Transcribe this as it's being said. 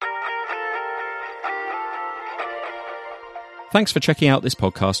Thanks for checking out this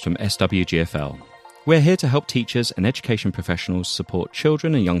podcast from SWGFL. We're here to help teachers and education professionals support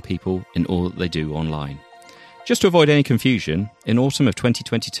children and young people in all that they do online. Just to avoid any confusion, in autumn of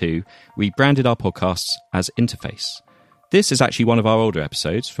 2022, we branded our podcasts as Interface. This is actually one of our older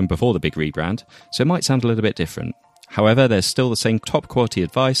episodes from before the big rebrand, so it might sound a little bit different. However, there's still the same top quality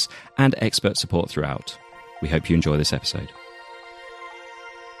advice and expert support throughout. We hope you enjoy this episode.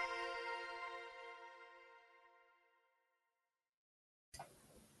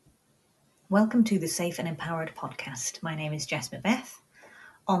 Welcome to the Safe and Empowered podcast. My name is Jess Macbeth.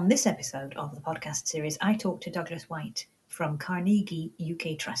 On this episode of the podcast series, I talked to Douglas White from Carnegie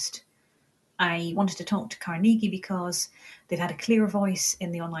UK Trust. I wanted to talk to Carnegie because they've had a clear voice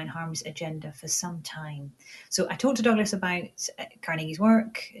in the online harms agenda for some time. So I talked to Douglas about Carnegie's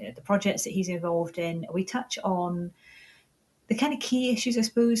work, the projects that he's involved in. We touch on the kind of key issues, I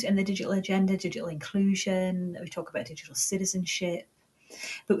suppose, in the digital agenda, digital inclusion. We talk about digital citizenship.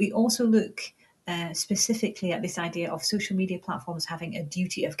 But we also look specifically at this idea of social media platforms having a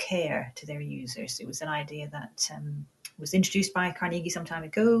duty of care to their users. It was an idea that was introduced by Carnegie some time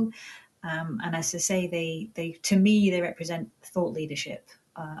ago. And as I say, they to me, they represent thought leadership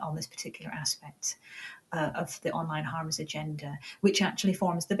on this particular aspect of the online harms agenda, which actually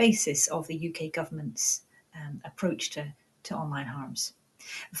forms the basis of the UK government's approach to online harms.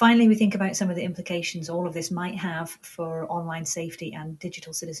 Finally, we think about some of the implications all of this might have for online safety and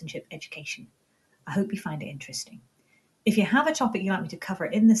digital citizenship education. I hope you find it interesting. If you have a topic you'd like me to cover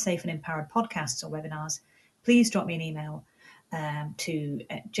in the Safe and Empowered podcasts or webinars, please drop me an email to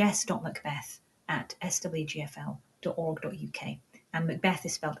jess.macbeth@swgfl.org.uk. And Macbeth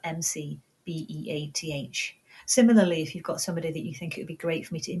is spelled McBeath. Similarly, if you've got somebody that you think it would be great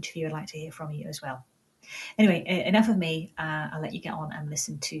for me to interview, I'd like to hear from you as well. Anyway, enough of me. I'll let you get on and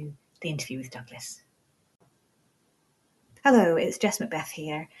listen to the interview with Douglas. Hello, it's Jess Macbeth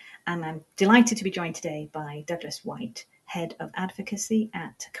here, and I'm delighted to be joined today by Douglas White, Head of Advocacy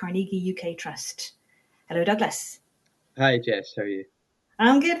at Carnegie UK Trust. Hello, Douglas. Hi, Jess. How are you?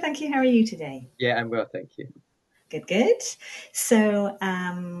 I'm good, thank you. How are you today? Yeah, I'm well, thank you. Good. So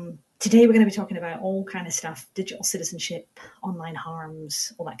today we're going to be talking about all kind of stuff, digital citizenship, online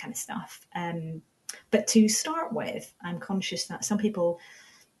harms, all that kind of stuff. But to start with, I'm conscious that some people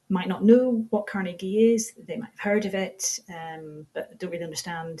might not know what Carnegie is. They might have heard of it, but don't really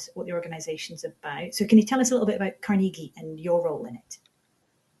understand what the organisation's about. So can you tell us a little bit about Carnegie and your role in it?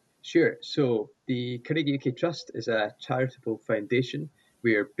 Sure. So the Carnegie UK Trust is a charitable foundation.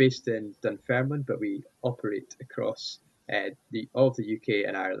 We are based in Dunfermline, but we operate across all of the UK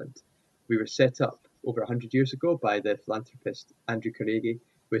and Ireland. We were set up over 100 years ago by the philanthropist Andrew Carnegie,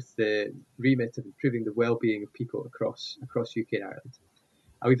 with the remit of improving the well-being of people across UK and Ireland.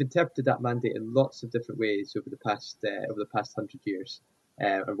 And we've interpreted that mandate in lots of different ways over the past 100 years,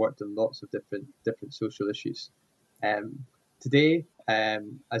 and worked on lots of different social issues. Today,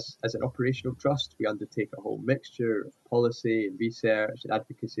 as an operational trust, we undertake a whole mixture of policy and research and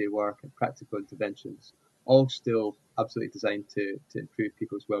advocacy work and practical interventions, all still absolutely designed to improve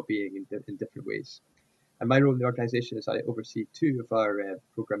people's well-being in different ways. And my role in the organisation is I oversee two of our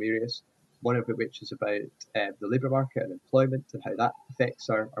programme areas, one of which is about the labour market and employment and how that affects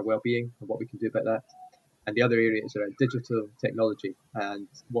our well-being and what we can do about that. And the other area is around digital technology and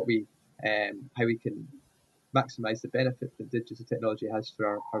how we can maximise the benefit that digital technology has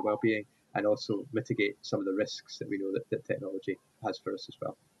for our well-being, and also mitigate some of the risks that we know that technology has for us as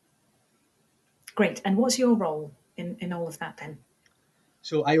well. Great. And what's your role in all of that then?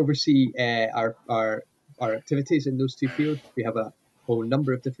 So I oversee our activities in those two fields. We have a whole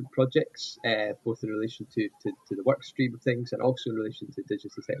number of different projects, both in relation to the work stream of things and also in relation to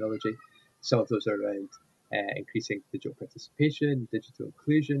digital technology. Some of those are around increasing digital participation, digital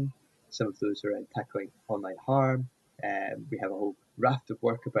inclusion. Some of those are around tackling online harm. We have a whole raft of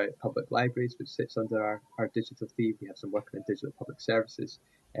work about public libraries, which sits under our digital theme. We have some work on digital public services.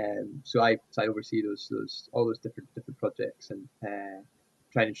 So I oversee all those different projects and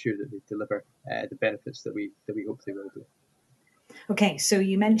try and ensure that they deliver the benefits that we hope they will do. Okay, so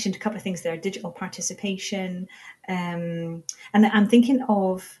you mentioned a couple of things there, digital participation, and I'm thinking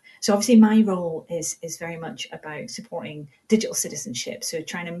of, so obviously my role is very much about supporting digital citizenship, so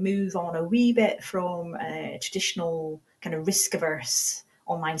trying to move on a wee bit from traditional kind of risk-averse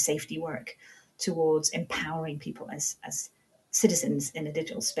online safety work towards empowering people as citizens in a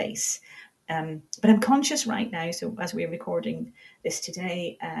digital space. But I'm conscious right now, so as we're recording this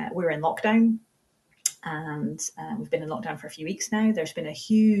today, we're in lockdown. And we've been in lockdown for a few weeks now. There's been a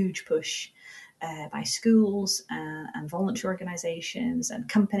huge push by schools and voluntary organisations and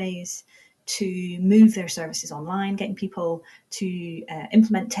companies to move their services online, getting people to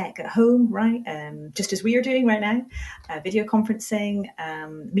implement tech at home, right? Just as we are doing right now, video conferencing,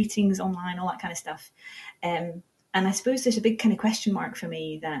 meetings online, all that kind of stuff. And I suppose there's a big kind of question mark for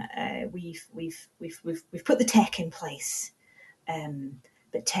me that we've put the tech in place,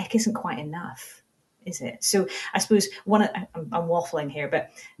 but tech isn't quite enough, is it? So I suppose I'm waffling here,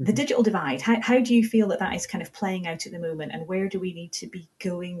 but the digital divide, how do you feel that is kind of playing out at the moment, and where do we need to be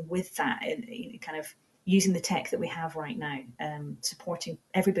going with that, kind of using the tech that we have right now, supporting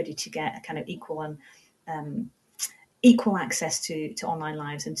everybody to get a kind of equal access to online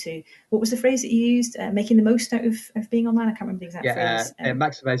lives, and to, what was the phrase that you used, making the most out of being online? I can't remember the exact phrase.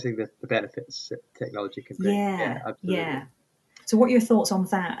 Maximising the benefits that technology can bring. Yeah, absolutely. Yeah. So what are your thoughts on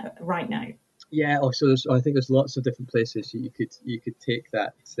that right now? Yeah, so I think there's lots of different places you could take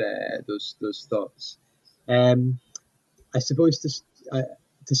that those thoughts. I suppose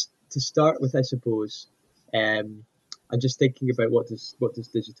to start with, I suppose, I'm just thinking about what does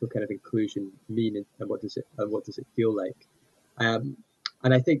digital kind of inclusion mean, and what does it feel like, and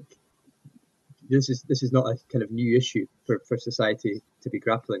I think this is not a kind of new issue for society to be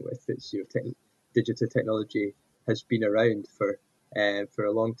grappling with. It's, digital technology has been around for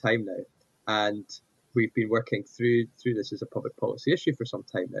a long time now, and we've been working through this as a public policy issue for some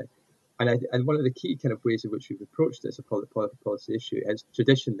time now. And one of the key kind of ways in which we've approached this, a public policy issue, has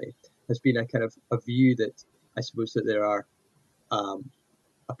been a kind of a view that I suppose that there are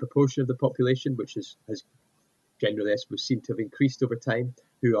a proportion of the population which has generally, I suppose, seem to have increased over time,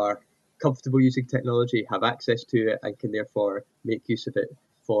 who are comfortable using technology, have access to it, and can therefore make use of it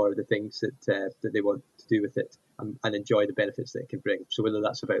for the things that they want to do with it, and enjoy the benefits that it can bring. So whether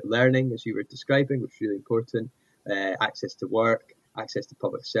that's about learning, as you were describing, which is really important, access to work, access to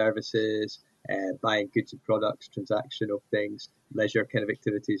public services, buying goods and products, transactional things, leisure kind of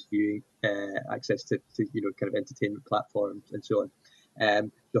activities, viewing, access to kind of entertainment platforms, and so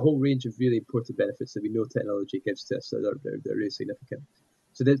on. The whole range of really important benefits that we know technology gives to us, so they're really significant.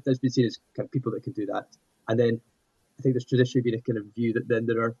 So there's been seen as kind of people that can do that, and then I think there's traditionally been a kind of view that then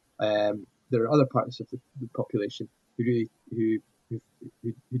there are other parts of the population who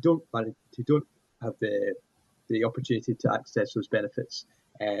don't have the opportunity to access those benefits,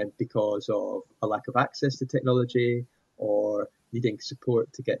 because of a lack of access to technology, or needing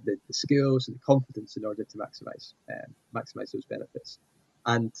support to get the skills and the confidence in order to maximize those benefits.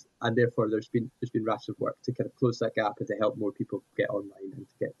 And therefore there's been rafts of work to kind of close that gap and to help more people get online and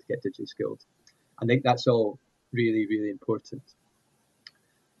to get digitally skilled. I think that's all really, really important.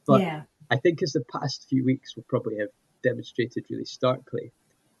 But yeah, I think as the past few weeks will probably have demonstrated really starkly,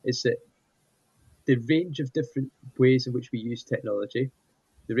 is that the range of different ways in which we use technology,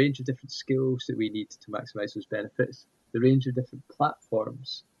 the range of different skills that we need to maximize those benefits, the range of different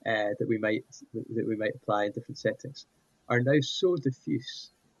platforms that we might apply in different settings, are now so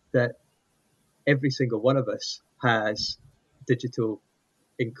diffuse that every single one of us has digital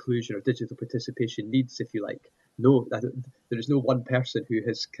inclusion or digital participation needs, if you like. No, there is no one person who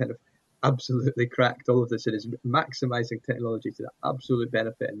has kind of absolutely cracked all of this and is maximizing technology to the absolute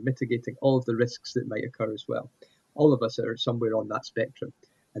benefit and mitigating all of the risks that might occur as well. All of us are somewhere on that spectrum.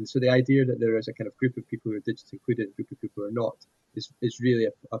 And so the idea that there is a kind of group of people who are digitally included and a group of people who are not is really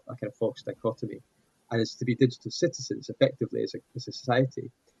a kind of false dichotomy. And it's to be digital citizens effectively as a society,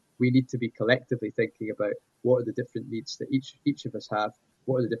 we need to be collectively thinking about what are the different needs that each of us have,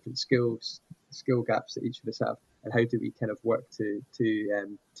 what are the different skill gaps that each of us have, and how do we kind of work to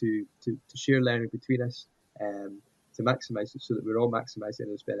share learning between us, to maximise it so that we're all maximising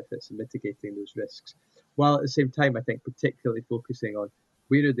those benefits and mitigating those risks, while at the same time, I think, particularly focusing on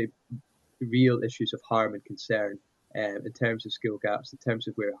where are the real issues of harm and concern, in terms of skill gaps, in terms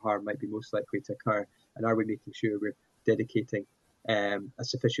of where harm might be most likely to occur, and are we making sure we're dedicating a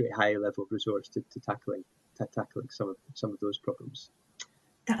sufficiently high level of resource to tackling some of those problems.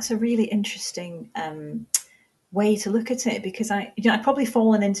 That's a really interesting way to look at it, because I've probably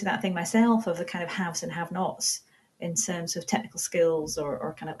fallen into that thing myself of the kind of haves and have-nots in terms of technical skills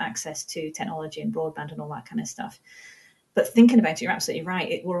or kind of access to technology and broadband and all that kind of stuff. But thinking about it, you're absolutely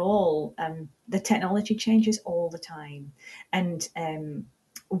right. We're all, the technology changes all the time. And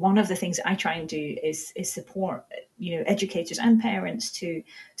one of the things that I try and do is support, educators and parents to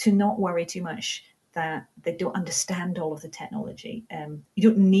not worry too much that they don't understand all of the technology. You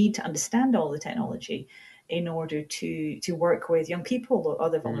don't need to understand all the technology in order to work with young people or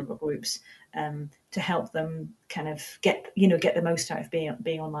other vulnerable groups, to help them kind of get the most out of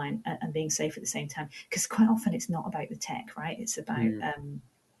being online and being safe at the same time. Because quite often it's not about the tech, right? It's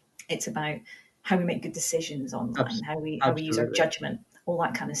about how we make good decisions online, how we use our judgment all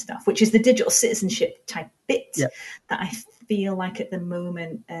that kind of stuff, which is the digital citizenship type bit Yeah. that I feel like at the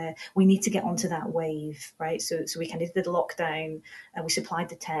moment we need to get onto that wave, right? So we kind of did the lockdown and we supplied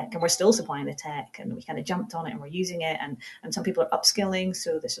the tech, and we're still supplying the tech, and we kind of jumped on it and we're using it, and some people are upskilling,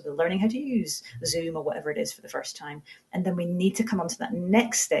 so they're sort of learning how to use Zoom or whatever it is for the first time. And then we need to come onto that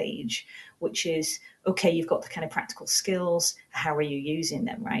next stage, which is, okay, you've got the kind of practical skills, how are you using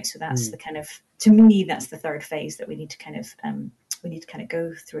them, right? So that's the kind of, to me, that's the third phase that we need to kind of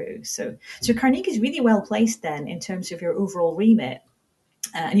go through. So Carnegie is really well placed then in terms of your overall remit.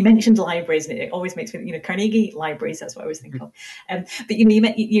 And you mentioned libraries, and it always makes me, Carnegie libraries, that's what I always think of. But, you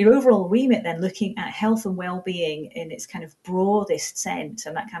meant your overall remit then, looking at health and well-being in its kind of broadest sense,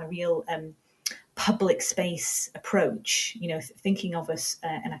 and that kind of real public space approach, thinking of us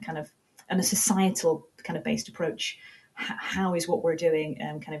in a kind of, and a societal kind of based approach. How is what we're doing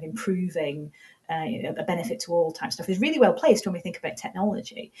kind of improving a benefit to all type stuff is really well placed when we think about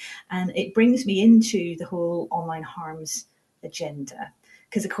technology. And it brings me into the whole online harms agenda,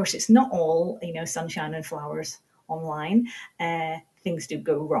 because of course it's not all sunshine and flowers online. Things do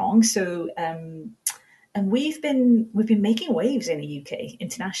go wrong. So and we've been making waves in the UK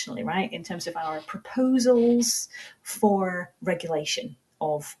internationally, right, in terms of our proposals for regulation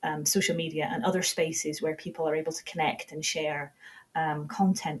of social media and other spaces where people are able to connect and share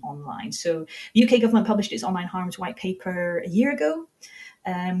content online. So the UK government published its online harms white paper a year ago,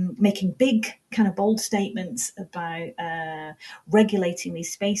 making big kind of bold statements about regulating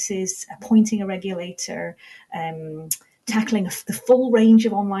these spaces, appointing a regulator, tackling the full range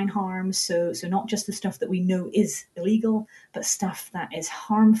of online harms. So not just the stuff that we know is illegal, but stuff that is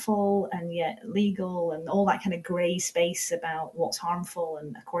harmful and yet legal, and all that kind of grey space about what's harmful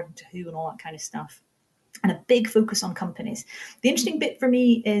and according to who and all that kind of stuff. And a big focus on companies. The interesting bit for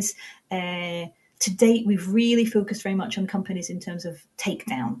me is to date, we've really focused very much on companies in terms of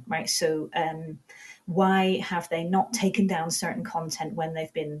takedown, right? So why have they not taken down certain content when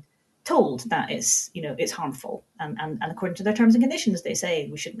they've been told that it's harmful, and according to their terms and conditions they say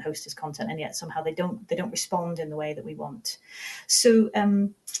we shouldn't host this content, and yet somehow they don't respond in the way that we want. So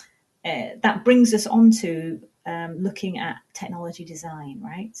that brings us on to looking at technology design,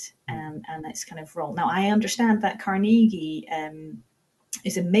 right? And its kind of role. Now, I understand that Carnegie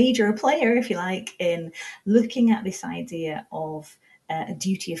is a major player, if you like, in looking at this idea of a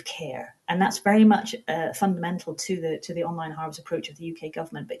duty of care, and that's very much fundamental to the online harms approach of the UK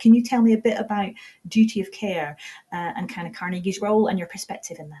government. But can you tell me a bit about duty of care and kind of Carnegie's role and your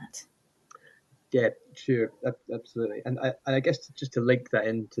perspective in that? Yeah, sure, absolutely. And I guess just to link that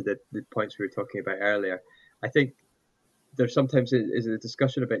into the points we were talking about earlier, I think there sometimes is a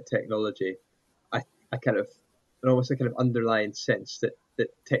discussion about technology. I kind of, almost a kind of underlying sense that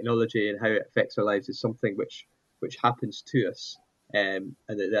technology and how it affects our lives is something which happens to us, and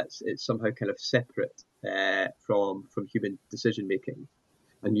it's somehow kind of separate from human decision making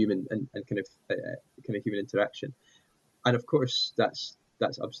and human and kind of human interaction. And of course, that's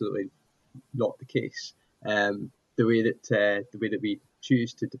absolutely not the case. The way that we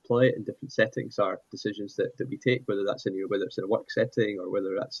choose to deploy it in different settings are decisions that we take, whether it's in a work setting, or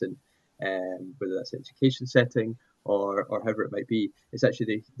whether that's in an education setting, or however it might be. It's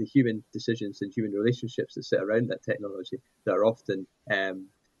actually the human decisions and human relationships that sit around that technology that are often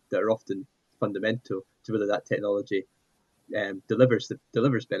fundamental to whether that technology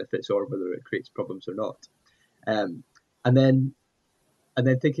delivers benefits, or whether it creates problems or not. And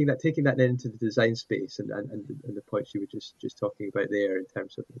then taking that then into the design space, and the points you were just talking about there in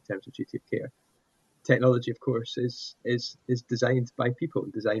terms of duty of care. Technology, of course, is designed by people,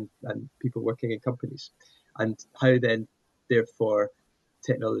 and people working in companies, and how then, therefore,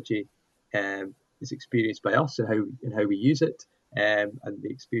 technology is experienced by us, and how we use it, and the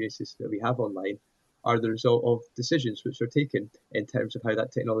experiences that we have online are the result of decisions which are taken in terms of how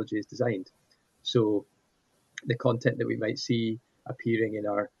that technology is designed. So the content that we might see appearing in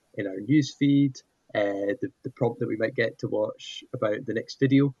our news feed, the prompt that we might get to watch about the next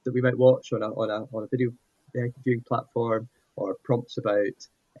video that we might watch on a video viewing platform, or prompts about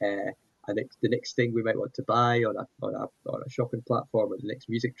the next thing we might want to buy on a shopping platform, or the next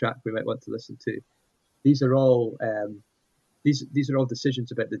music track we might want to listen to. These are all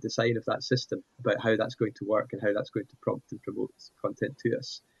decisions about the design of that system, about how that's going to work and how that's going to prompt and promote content to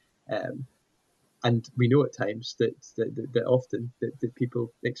us. And we know at times that often that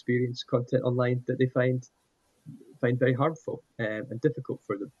people experience content online that they find very harmful and difficult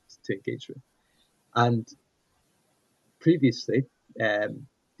for them to engage with. And previously,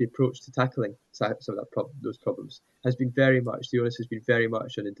 the approach to tackling some of those problems has been very much, the onus has been very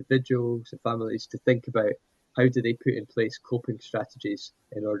much on individuals and families to think about how do they put in place coping strategies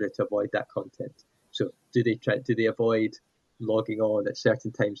in order to avoid that content? So do they avoid logging on at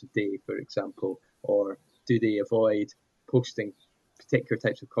certain times of day, for example, or do they avoid posting particular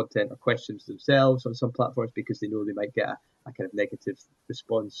types of content or questions themselves on some platforms because they know they might get a kind of negative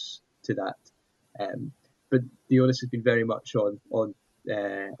response to that? But the onus has been very much on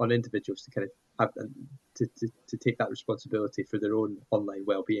individuals to kind of have to take that responsibility for their own online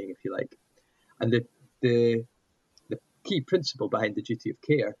well-being, if you like. And the key principle behind the duty of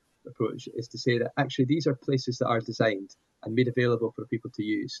care approach is to say that actually these are places that are designed and made available for people to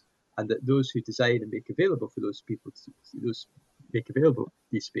use, and that those who design and make available for those people make available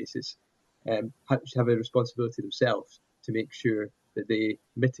these spaces should have a responsibility themselves to make sure that they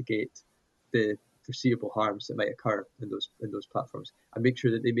mitigate the foreseeable harms that might occur in those platforms, and make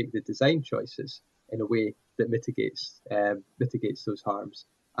sure that they make the design choices in a way that mitigates those harms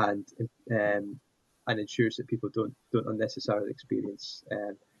and ensures that people don't unnecessarily experience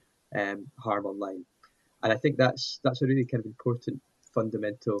harm online. And I think that's a really kind of important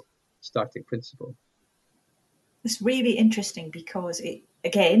fundamental starting principle. It's really interesting because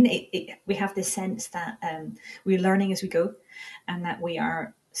we have this sense that we're learning as we go, and that we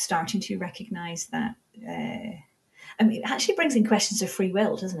are starting to recognise that. It actually brings in questions of free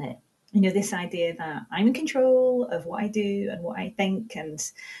will, doesn't it? This idea that I'm in control of what I do and what I think and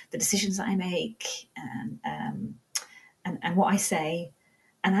the decisions that I make and what I say,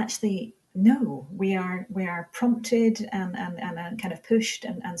 and actually. No, we are prompted and kind of pushed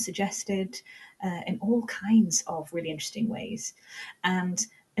and suggested in all kinds of really interesting ways. And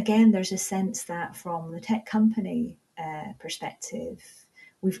again, there's a sense that from the tech company perspective,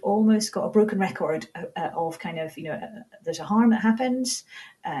 we've almost got a broken record of kind of, there's a harm that happens.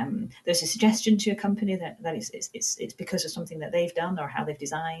 There's a suggestion to a company that it's because of something that they've done or how they've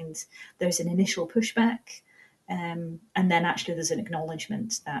designed. There's an initial pushback. And then actually there's an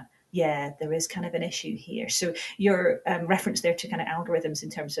acknowledgement that, yeah, there is kind of an issue here. So your reference there to kind of algorithms in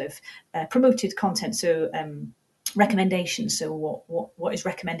terms of promoted content, so recommendations, so what is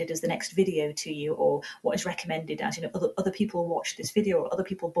recommended as the next video to you, or what is recommended as, other people watched this video, or other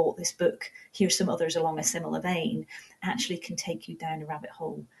people bought this book, here's some others along a similar vein, actually can take you down a rabbit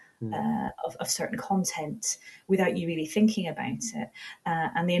hole of certain content without you really thinking about it.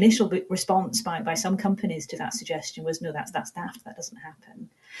 And the initial response by some companies to that suggestion was, no, that's daft, that doesn't happen.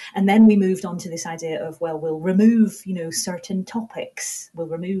 And then we moved on to this idea of, well, we'll remove, certain topics, we'll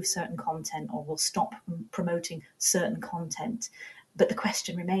remove certain content, or we'll stop promoting certain content. But the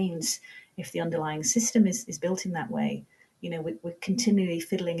question remains, if the underlying system is built in that way, we're continually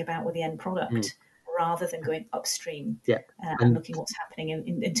fiddling about with the end product. Rather than going upstream and looking what's happening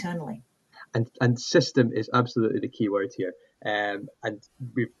internally. And system is absolutely the key word here. And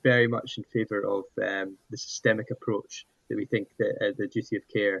we're very much in favour of the systemic approach that we think that the duty of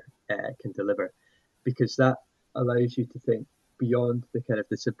care can deliver, because that allows you to think beyond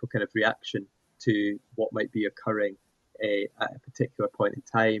the simple kind of reaction to what might be occurring at a particular point in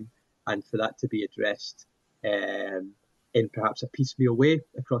time, and for that to be addressed in perhaps a piecemeal way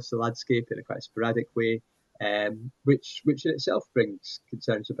across the landscape, in a quite sporadic way, which in itself brings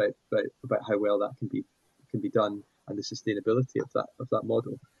concerns about how well that can be done, and the sustainability of that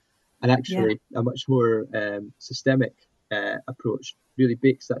model. And actually, a much more systemic approach really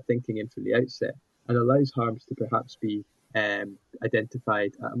bakes that thinking in from the outset and allows harms to perhaps be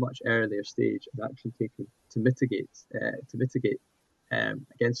identified at a much earlier stage and action taken to mitigate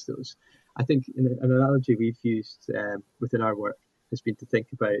against those. I think an analogy we've used within our work has been to think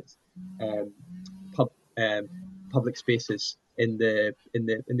about public spaces in the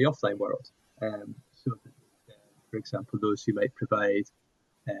offline world. So, for example, those who might provide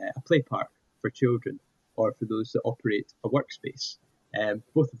a play park for children, or for those that operate a workspace. In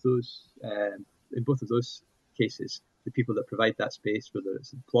both of those cases, the people that provide that space, whether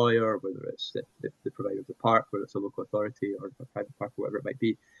it's an employer, whether it's the provider of the park, whether it's a local authority or a private park, or whatever it might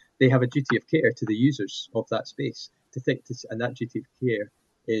be, they have a duty of care to the users of that space and that duty of care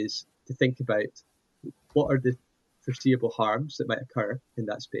is to think about what are the foreseeable harms that might occur in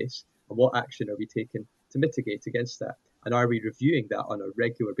that space, and what action are we taking to mitigate against that, and are we reviewing that on a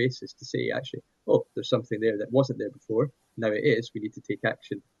regular basis to say, actually, oh, there's something there that wasn't there before, now it is, we need to take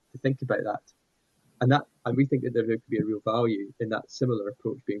action to think about that. And we think that there could be a real value in that similar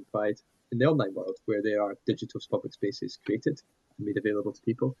approach being applied in the online world, where there are digital public spaces created and made available to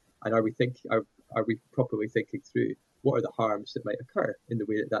people. And are we properly thinking through what are the harms that might occur in the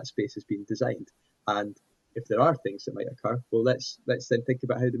way that space is being designed? And if there are things that might occur, well, let's then think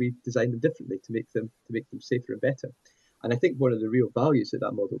about how do we design them differently to make them safer and better. And I think one of the real values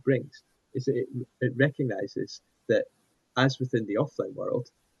that model brings is that it recognises that, as within the offline world,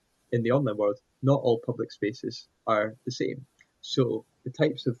 in the online world, not all public spaces are the same. So the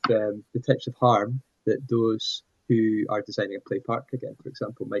types of harm that those who are designing a play park, again, for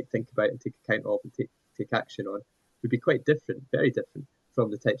example, might think about and take account of and take action on would be quite different, very different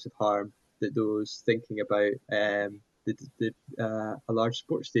from the types of harm that those thinking about a large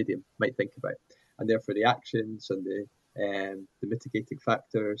sports stadium might think about, and therefore the actions and the mitigating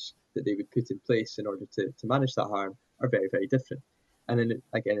factors that they would put in place in order to manage that harm are very, very different. And in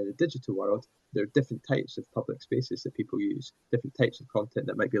the digital world, there are different types of public spaces that people use, different types of content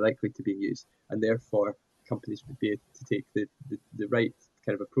that might be likely to be used, and therefore companies would be able to take the right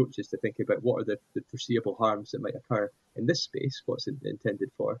kind of approaches to thinking about what are the foreseeable harms that might occur in this space, what's it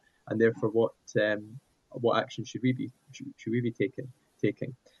intended for, and therefore what action should we be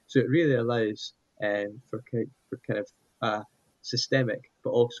taking. So it really allows for kind of a systemic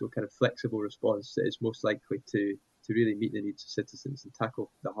but also kind of flexible response that is most likely to really meet the needs of citizens and tackle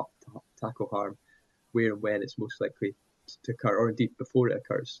harm where and when it's most likely to occur, or indeed before it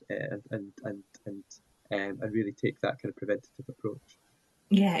occurs, and really take that kind of preventative approach.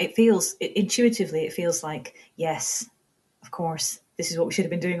 Yeah, intuitively, it feels like, yes, of course, this is what we should have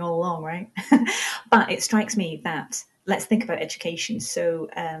been doing all along, right? But it strikes me that, let's think about education. So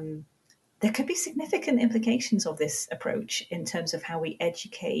there could be significant implications of this approach in terms of how we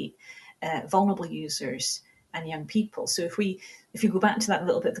educate vulnerable users and young people. So if we go back to that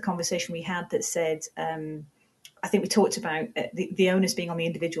little bit of the conversation we had that said, I think we talked about the onus being on the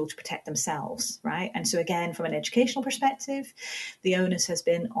individual to protect themselves, right? And so again, from an educational perspective, the onus has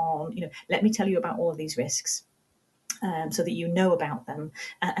been on, let me tell you about all of these risks. So that you know about them,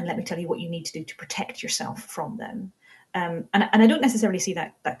 and let me tell you what you need to do to protect yourself from them. And I don't necessarily see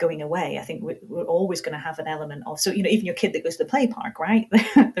that going away. I think we're always going to have an element of, so even your kid that goes to the play park, right?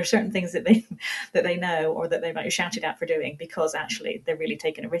 There are certain things that they know, or that they might be shouted at for doing, because actually they're really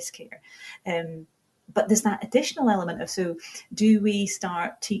taking a risk here. But there's that additional element of, so do we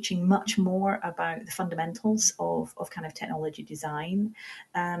start teaching much more about the fundamentals of kind of technology design,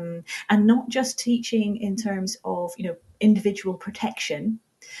 and not just teaching in terms of individual protection,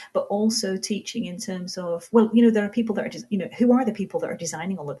 but also teaching in terms of, there are people that are, who are the people that are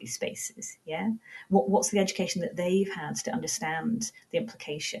designing all of these spaces? Yeah. What's the education that they've had to understand the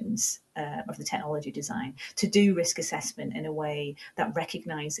implications of the technology design, to do risk assessment in a way that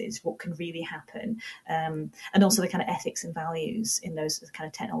recognizes what can really happen, and also the kind of ethics and values in those kind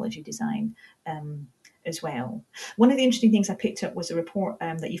of technology design as well. One of the interesting things I picked up was a report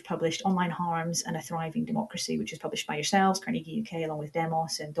that you've published, Online Harms and a Thriving Democracy, which is published by yourselves, Carnegie UK, along with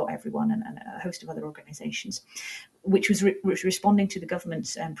Demos and Everyone and a host of other organisations, which was responding to the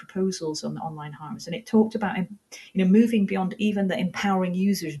government's proposals on the online harms. And it talked about moving beyond even the empowering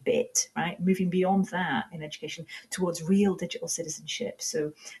users bit, right? Moving beyond that in education towards real digital citizenship.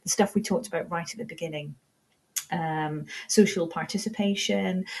 So the stuff we talked about right at the beginning. Social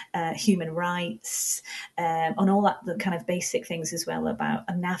participation, human rights, and all that, the kind of basic things as well about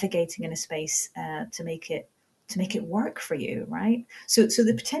navigating in a space to make it work for you, right? So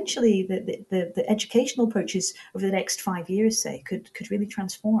the potentially the educational approaches over the next 5 years, say, could really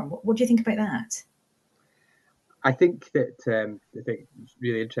transform. What do you think about that? I think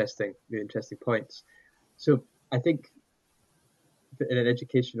really interesting points. So I think in an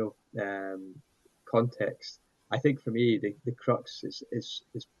educational context, I think for me the crux is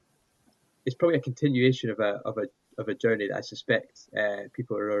probably a continuation of a journey that I suspect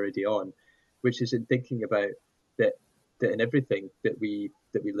people are already on, which is in thinking about that in everything that we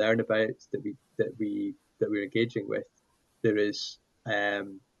learn about, that we're engaging with, there is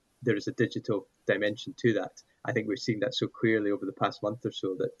a digital dimension to that. I think we're seeing that so clearly over the past month or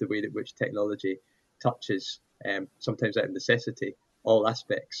so, that the way in which technology touches, sometimes out of necessity, all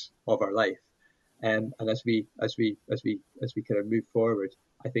aspects of our life. And as we kind of move forward,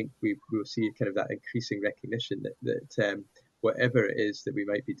 I think we will see kind of that increasing recognition that whatever it is that we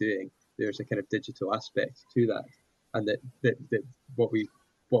might be doing, there's a kind of digital aspect to that, and that what we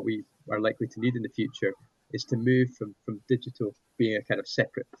are likely to need in the future is to move from digital being a kind of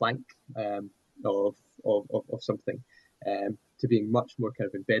separate plank of something, to being much more kind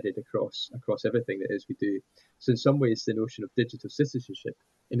of embedded across everything that is we do. So in some ways, the notion of digital citizenship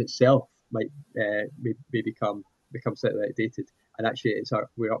in itself might may become slightly outdated, and actually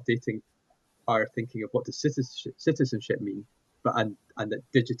we're updating our thinking of what does citizenship mean, but and that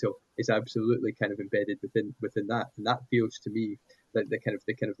digital is absolutely kind of embedded within that, and that feels to me that the kind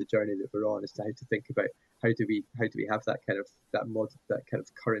of the journey that we're on is to how to think about how do we have that kind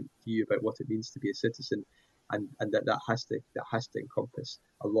of current view about what it means to be a citizen, and that has to encompass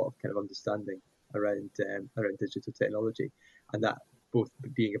a lot of kind of understanding around digital technology, and that both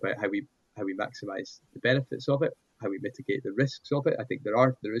being about how we maximise the benefits of it, how we mitigate the risks of it. I think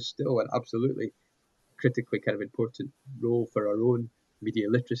there is still an absolutely critically kind of important role for our own media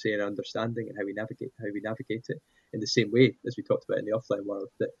literacy and understanding, and how we navigate it in the same way as we talked about in the offline world,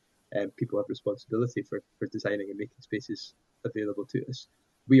 that people have responsibility for designing and making spaces available to us.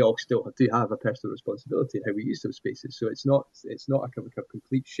 We all still do have a personal responsibility in how we use those spaces. So it's not a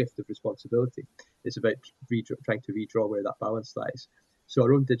complete shift of responsibility. It's about trying to redraw where that balance lies. So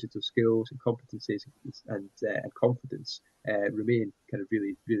our own digital skills and competencies and confidence remain kind of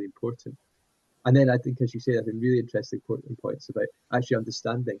really, really important. And then I think, as you say, there's been really interesting points about actually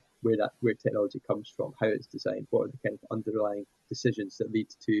understanding where technology comes from, how it's designed, what are the kind of underlying decisions that lead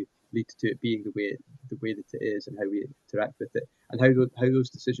to it being the way that it is, and how we interact with it, and how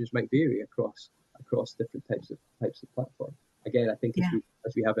those decisions might vary across different types of platform. Again, I think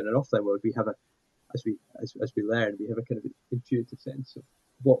as we have in an offline world, we have as we learn, we have a kind of intuitive sense of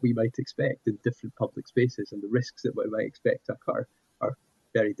what we might expect in different public spaces, and the risks that we might expect to occur are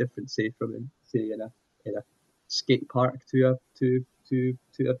very different, say in a skate park to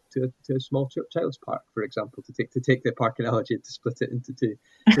a small child's park, for example, to take the park analogy and to split it into two.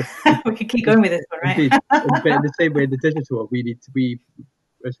 So, we could keep going with this one, right? Indeed. But in the same way, in the digital world,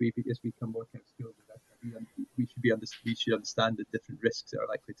 as we become more kind of skilled, we should understand the different risks that are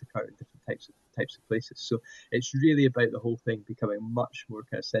likely to occur in different types of places. So it's really about the whole thing becoming much more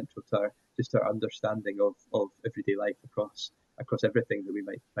kind of central to our understanding of everyday life across everything that we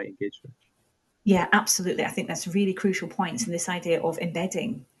might engage with. Yeah, absolutely. I think that's really crucial points in this idea of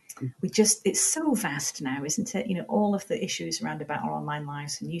embedding. It's so vast now, isn't it? All of the issues around about our online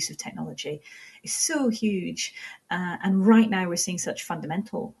lives and use of technology is so huge. And right now we're seeing such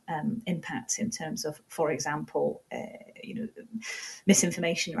fundamental impacts in terms of, for example,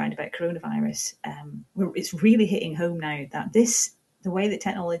 misinformation around about coronavirus. It's really hitting home now that the way that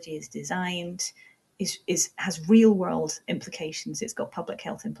technology is designed has real world implications. It's got public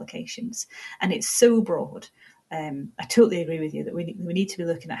health implications, and it's so broad. I totally agree with you that we need to be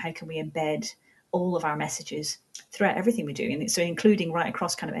looking at how can we embed all of our messages throughout everything we do, and so including right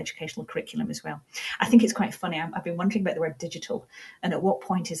across kind of educational curriculum as well. I think it's quite funny. I've been wondering about the word digital, and at what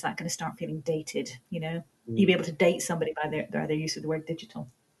point is that going to start feeling dated? You'll be able to date somebody by their use of the word digital.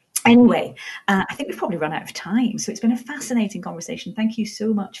 Anyway, I think we've probably run out of time. So it's been a fascinating conversation. Thank you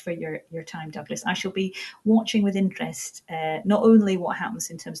so much for your time, Douglas. I shall be watching with interest not only what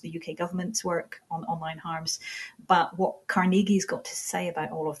happens in terms of the UK government's work on online harms, but what Carnegie's got to say about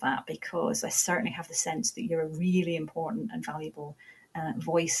all of that, because I certainly have the sense that you're a really important and valuable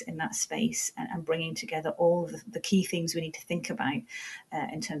voice in that space, and bringing together all of the key things we need to think about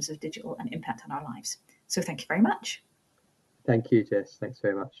in terms of digital and impact on our lives. So thank you very much. Thank you, Jess. Thanks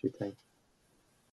very much for your time.